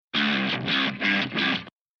The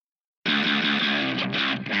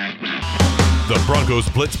Broncos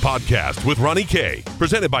Blitz podcast with Ronnie Kohrt,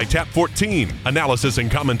 presented by Tap 14, analysis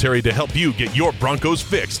and commentary to help you get your Broncos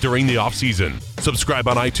fix during the offseason. Subscribe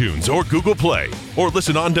on iTunes or Google Play, or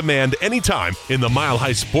listen on demand anytime in the Mile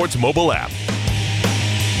High Sports mobile app.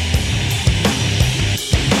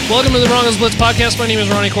 Welcome to the Broncos Blitz podcast. My name is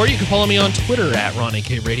Ronnie Kohrt. You can follow me on Twitter at Ronnie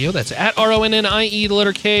K Radio. That's at RONNIE, the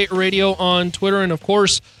letter K Radio on Twitter. And of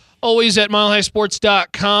course, always at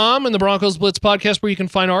milehighsports.com, and the Broncos Blitz podcast, where you can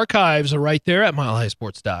find archives, are right there at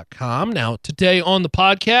milehighsports.com. Now, today on the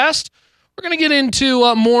podcast, we're going to get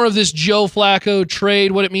into more of this Joe Flacco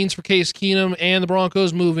trade, what it means for Case Keenum and the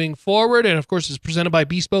Broncos moving forward. And of course, it's presented by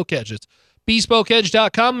Bespoke Edge. It's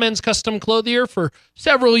BespokeEdge.com, men's custom clothier. For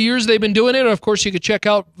several years, they've been doing it. And of course, you can check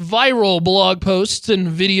out viral blog posts and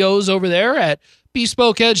videos over there at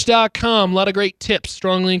BespokeEdge.com. A lot of great tips.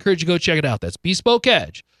 Strongly encourage you to go check it out. That's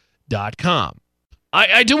BespokeEdge.com.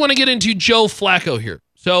 I do want to get into Joe Flacco here.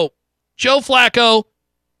 So, Joe Flacco,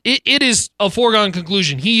 it is a foregone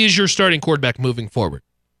conclusion. He is your starting quarterback moving forward.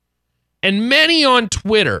 And many on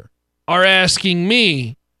Twitter are asking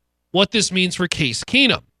me what this means for Case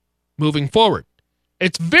Keenum moving forward.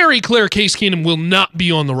 It's very clear Case Keenum will not be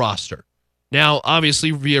on the roster. Now,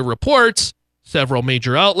 obviously, via reports, several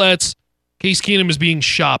major outlets, Case Keenum is being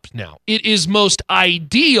shopped now. It is most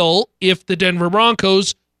ideal if the Denver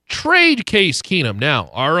Broncos trade Case Keenum. Now,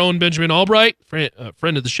 our own Benjamin Albright, friend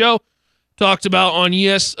of the show, talked about on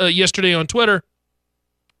yesterday on Twitter,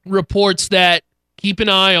 reports that keep an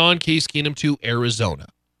eye on Case Keenum to Arizona.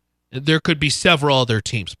 There could be several other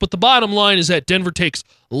teams. But the bottom line is that Denver takes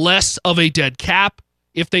less of a dead cap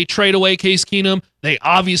if they trade away Case Keenum. They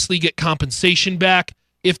obviously get compensation back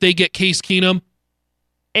if they get Case Keenum.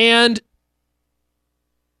 And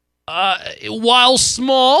while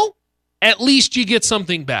small, at least you get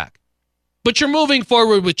something back. But you're moving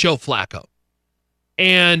forward with Joe Flacco.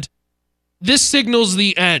 And this signals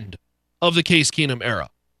the end of the Case Keenum era,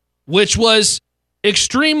 which was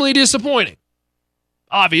extremely disappointing,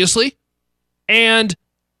 obviously, and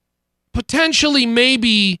potentially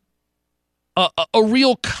maybe a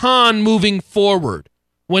real con moving forward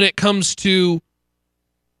when it comes to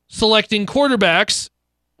selecting quarterbacks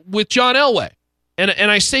with John Elway.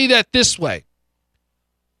 And I say that this way.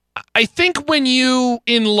 I think when you,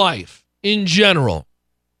 in life, in general,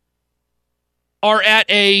 are at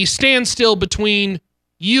a standstill between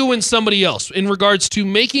you and somebody else in regards to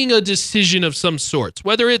making a decision of some sorts,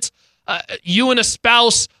 whether it's you and a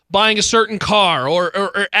spouse buying a certain car, or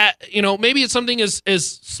maybe it's something as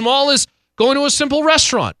small as going to a simple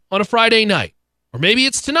restaurant on a Friday night, or maybe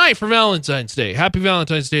it's tonight for Valentine's Day. Happy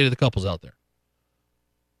Valentine's Day to the couples out there.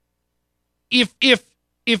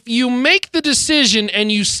 If you make the decision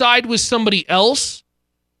and you side with somebody else,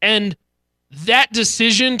 and that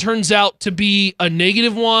decision turns out to be a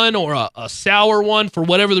negative one or a sour one for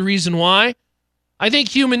whatever the reason why, I think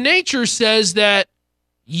human nature says that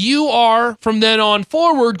you are, from then on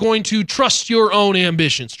forward, going to trust your own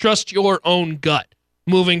ambitions, trust your own gut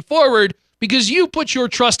moving forward, because you put your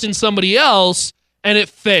trust in somebody else and it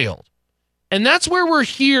failed. And that's where we're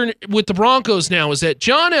here with the Broncos now, is that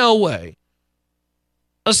John Elway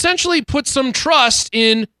essentially put some trust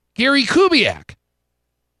in Gary Kubiak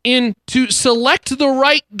to select the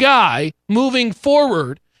right guy moving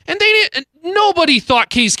forward. And nobody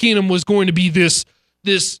thought Case Keenum was going to be this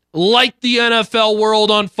light the NFL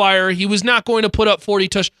world on fire. He was not going to put up 40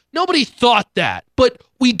 touchdowns. Nobody thought that. But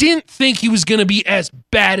we didn't think he was going to be as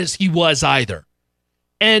bad as he was either.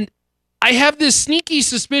 And I have this sneaky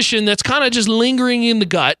suspicion that's kind of just lingering in the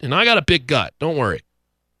gut, and I got a big gut, don't worry.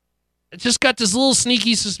 I just got this little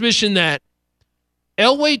sneaky suspicion that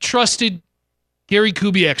Elway trusted Gary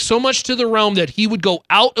Kubiak so much to the realm that he would go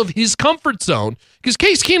out of his comfort zone, because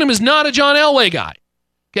Case Keenum is not a John Elway guy.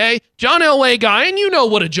 Okay? John Elway guy, and you know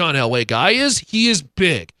what a John Elway guy is. He is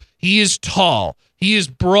big. He is tall. He is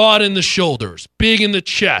broad in the shoulders, big in the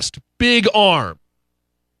chest, big arm,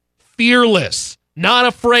 fearless, not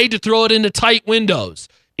afraid to throw it into tight windows.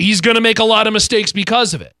 He's going to make a lot of mistakes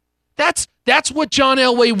because of it. That's what John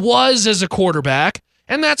Elway was as a quarterback,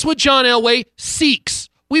 and that's what John Elway seeks.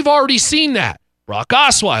 We've already seen that. Brock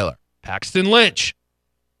Osweiler, Paxton Lynch,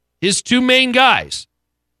 his two main guys.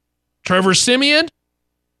 Trevor Siemian,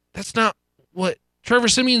 that's not what... Trevor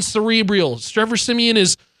Siemian's cerebral. Trevor Siemian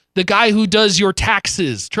is the guy who does your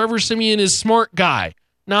taxes. Trevor Siemian is smart guy,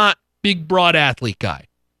 not big, broad athlete guy.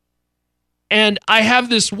 And I have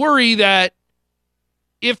this worry that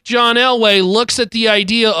if John Elway looks at the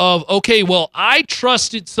idea of, okay, well, I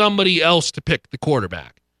trusted somebody else to pick the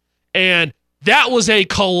quarterback, and that was a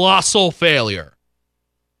colossal failure.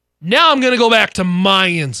 Now I'm going to go back to my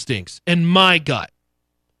instincts and my gut.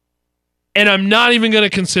 And I'm not even going to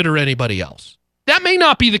consider anybody else. That may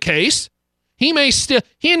not be the case. He may still,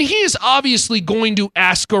 he is obviously going to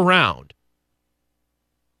ask around.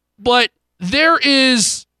 But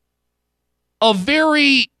there's a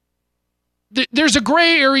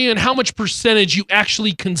gray area in how much percentage you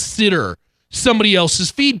actually consider somebody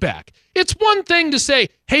else's feedback. It's one thing to say,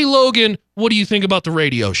 hey, Logan, what do you think about the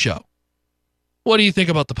radio show? What do you think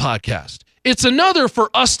about the podcast? It's another for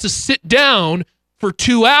us to sit down for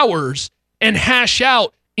 2 hours and hash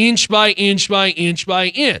out inch by inch by inch by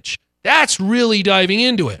inch. That's really diving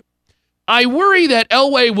into it. I worry that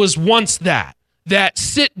Elway was once that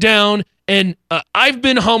sit down and I've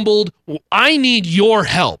been humbled. I need your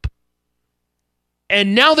help.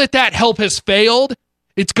 And now that help has failed,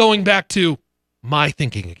 it's going back to my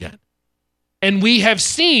thinking again. And we have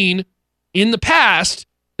seen in the past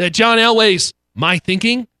that John Elway's my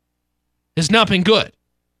thinking has not been good.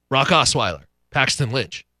 Brock Osweiler, Paxton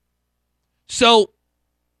Lynch. So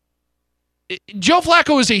Joe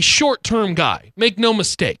Flacco is a short-term guy. Make no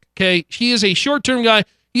mistake, okay? He is a short-term guy.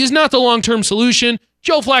 He is not the long-term solution.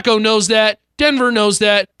 Joe Flacco knows that. Denver knows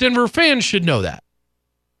that. Denver fans should know that.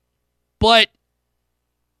 But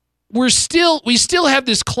we still have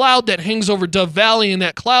this cloud that hangs over Dove Valley, and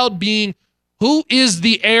that cloud being who is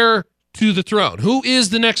the heir to the throne? Who is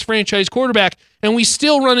the next franchise quarterback? And we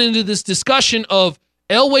still run into this discussion of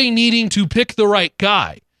Elway needing to pick the right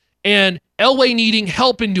guy and Elway needing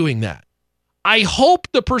help in doing that. I hope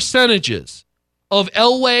the percentages of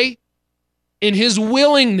Elway in his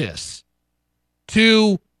willingness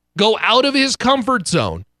to go out of his comfort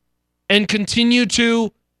zone and continue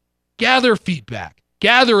to gather feedback,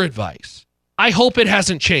 gather advice. I hope it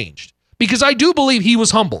hasn't changed because I do believe he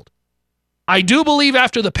was humbled. I do believe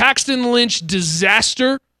after the Paxton Lynch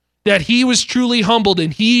disaster that he was truly humbled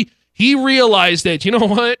and he realized that, you know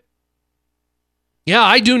what? Yeah,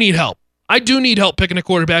 I do need help. I do need help picking a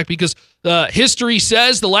quarterback because history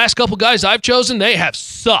says the last couple guys I've chosen, they have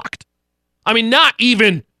sucked. I mean, not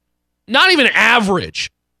even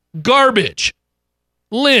average. Garbage.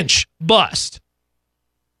 Lynch, bust.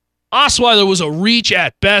 Osweiler was a reach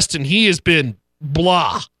at best, and he has been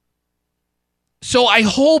blah. So I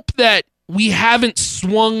hope that we haven't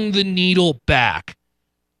swung the needle back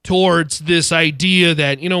towards this idea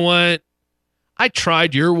that, you know what, I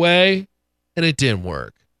tried your way and it didn't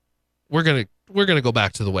work. We're gonna go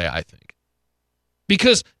back to the way I think.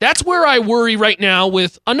 Because that's where I worry right now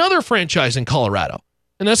with another franchise in Colorado,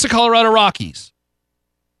 and that's the Colorado Rockies.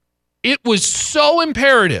 It was so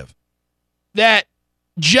imperative that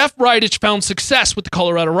Jeff Bridich found success with the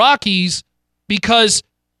Colorado Rockies because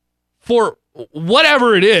for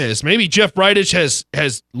whatever it is, maybe Jeff Bridich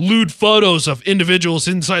has lewd photos of individuals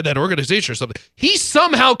inside that organization or something. He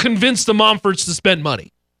somehow convinced the Monforts to spend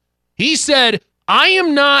money. He said, I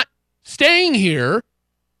am not staying here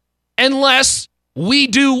unless we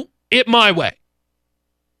do it my way.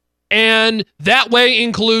 And that way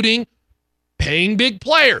including paying big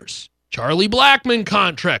players, Charlie Blackmon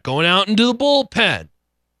contract, going out into the bullpen,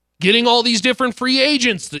 getting all these different free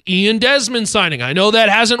agents, the Ian Desmond signing. I know that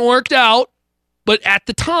hasn't worked out, but at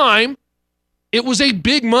the time, it was a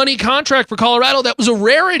big money contract for Colorado. That was a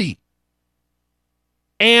rarity.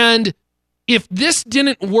 And if this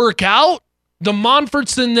didn't work out, the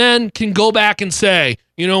Monforts then can go back and say,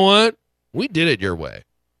 you know what? We did it your way.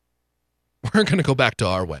 We're going to go back to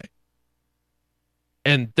our way.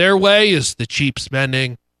 And their way is the cheap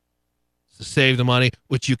spending to save the money,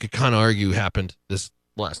 which you could kind of argue happened this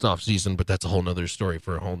last offseason, but that's a whole nother story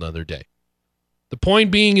for a whole nother day. The point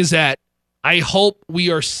being is that I hope we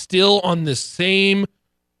are still on the same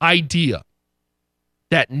idea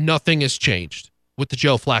that nothing has changed with the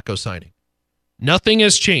Joe Flacco signing. Nothing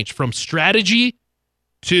has changed from strategy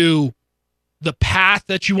to the path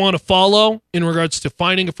that you want to follow in regards to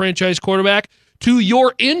finding a franchise quarterback to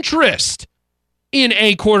your interest in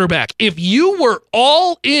a quarterback. If you were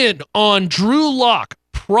all in on Drew Lock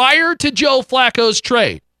prior to Joe Flacco's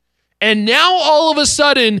trade, and now all of a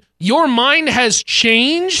sudden your mind has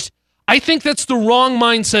changed, I think that's the wrong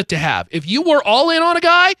mindset to have. If you were all in on a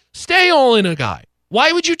guy, stay all in on a guy.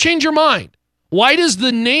 Why would you change your mind? Why does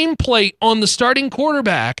the nameplate on the starting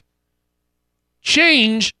quarterback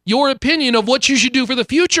change your opinion of what you should do for the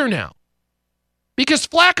future now? Because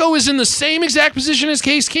Flacco is in the same exact position as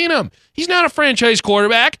Case Keenum. He's not a franchise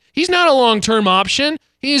quarterback. He's not a long-term option.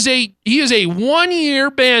 He is a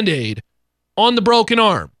one-year Band-Aid on the broken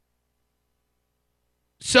arm.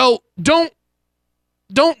 So don't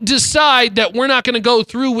decide that we're not going to go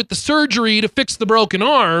through with the surgery to fix the broken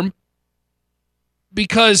arm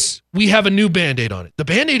because we have a new Band-Aid on it. The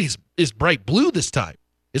Band-Aid is bright blue this time.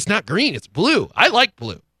 It's not green, it's blue. I like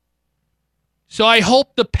blue. So I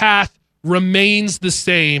hope the path remains the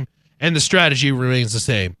same and the strategy remains the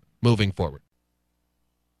same moving forward.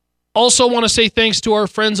 Also want to say thanks to our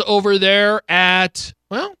friends over there at,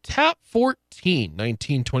 Tap 14,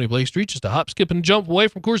 1920 Blake Street, just a hop, skip, and jump away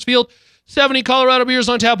from Coors Field. 70 Colorado beers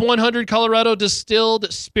on tap, 100 Colorado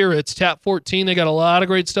distilled spirits. Tap 14, they got a lot of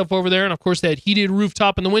great stuff over there. And, of course, that heated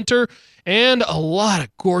rooftop in the winter and a lot of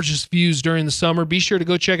gorgeous views during the summer. Be sure to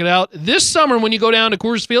go check it out. This summer when you go down to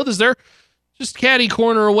Coors Field, is there just catty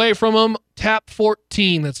corner away from them, Tap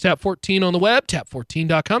 14. That's Tap 14 on the web,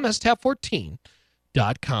 tap14.com. That's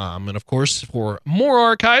tap14.com. And, of course, for more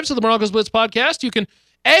archives of the Broncos Blitz podcast, you can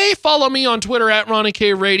follow me on Twitter at Ronnie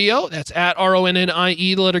K Radio. That's at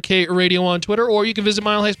RONNIE, the letter K Radio on Twitter. Or you can visit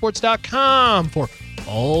milehighsports.com for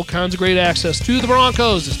all kinds of great access to the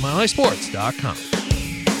Broncos. It's milehighsports.com.